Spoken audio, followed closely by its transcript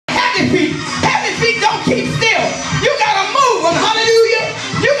heavy feet. Heavy feet don't keep still. You got to move them. Hallelujah.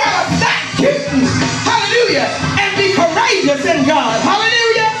 You got to stop shooting. Hallelujah. And be courageous in God.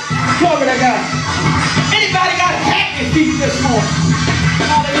 Hallelujah. Glory to God. Anybody got happy feet this morning?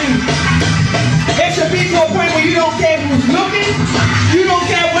 Hallelujah. It should be to a point where you don't care who's looking. You don't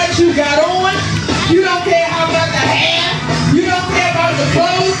care what you got on. You don't care how about the hair. You don't care about the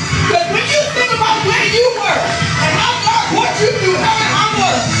clothes. Because when you think about where you were and how God brought you through heaven,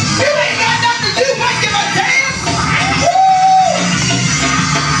 you ain't got nothing to do but give a dance. Woo!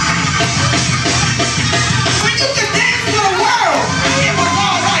 When you could dance to the world, it was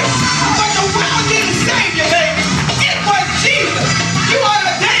all right. But the world didn't save you, baby. It was Jesus. You ought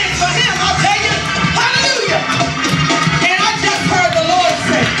to dance for him, I'll tell you. Hallelujah. And I just heard the Lord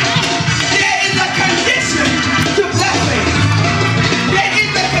say, there is a condition to blessing. There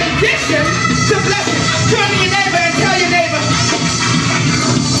is a condition to blessing. Turn to your neighbor and tell your neighbor,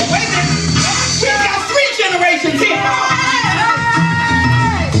 wait a minute, we've got 3 generations here.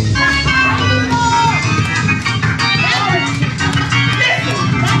 Listen,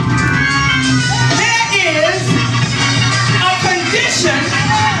 there is a condition